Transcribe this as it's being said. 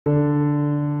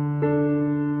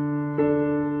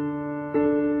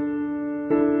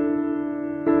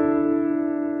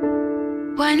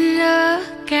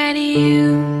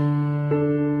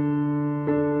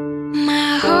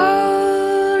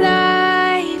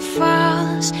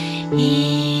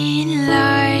in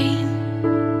line.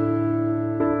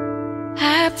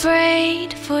 I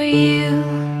prayed for you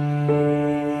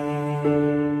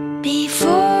before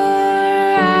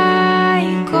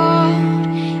I called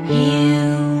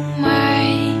you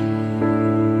mine.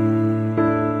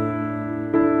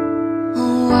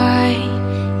 Oh, I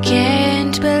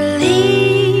can't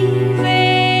believe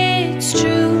it's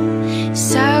true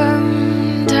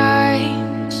sometimes.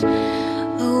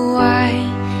 Oh, I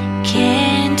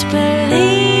can't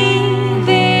believe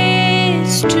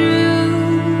it's true.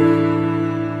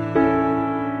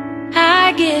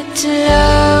 I get to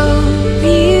love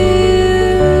you.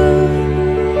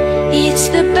 It's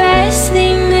the best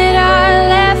thing that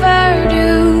I'll ever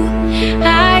do.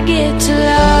 I get to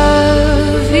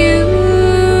love you.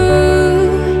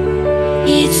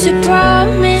 It's a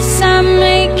promise I'm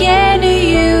making to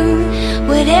you.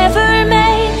 Whatever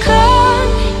may come,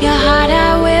 your heart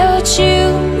I will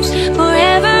choose.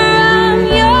 Forever I'm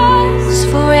yours,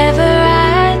 forever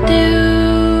I do.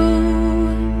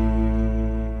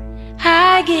 I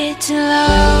get to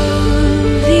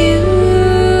love you.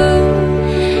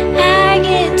 I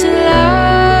get to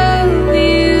love you.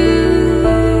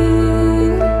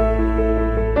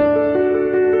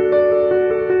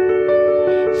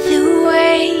 The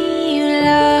way you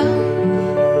love,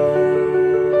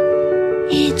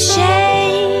 it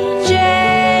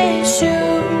changes who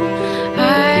I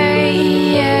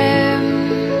am.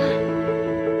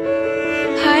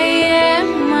 I am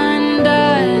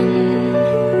undone,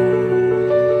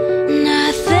 and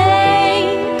I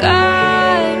thank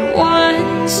God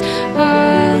once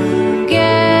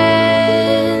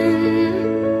again.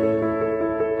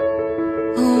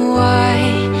 Oh,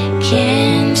 I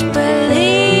can't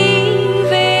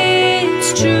believe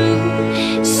it's true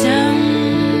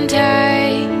sometimes.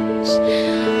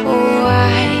 Oh, I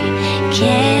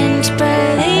can't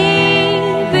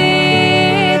believe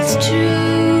it's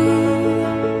true.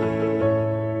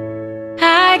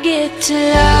 I get to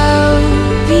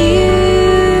love you.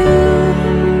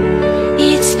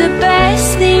 It's the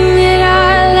best thing that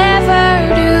I'll ever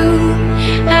do.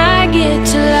 I get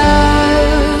to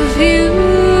love you.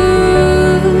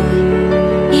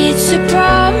 It's a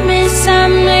promise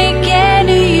I'm making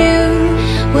to you.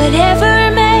 Whatever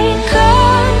may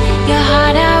come, your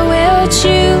heart I will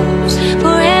choose.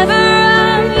 Forever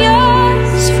I'm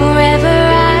yours, forever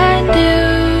I do.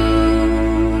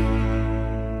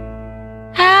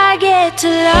 I get to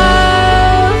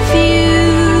love you.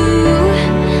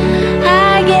 I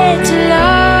get to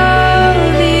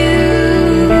love you.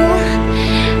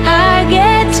 I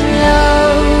get to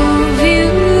love you.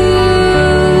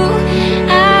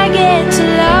 I get to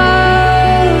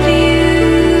love you.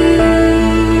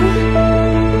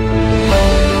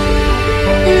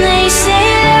 And they say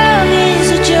love is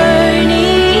a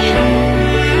journey,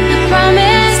 a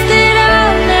promise that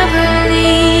I'll never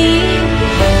leave.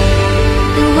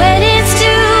 And when it's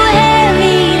too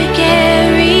heavy to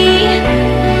carry,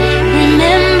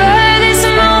 remember this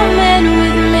moment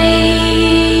with me.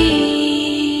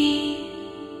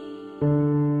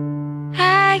 I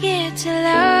get to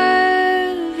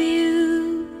love you.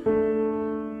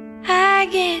 I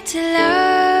get to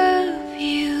love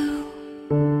you.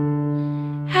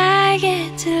 I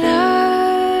get to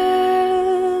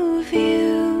love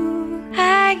you.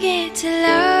 I get to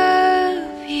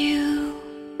love you.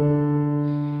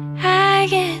 I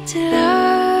get to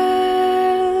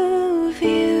love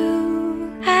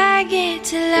you. I get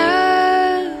to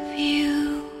love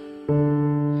you.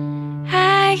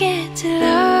 I get to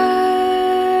love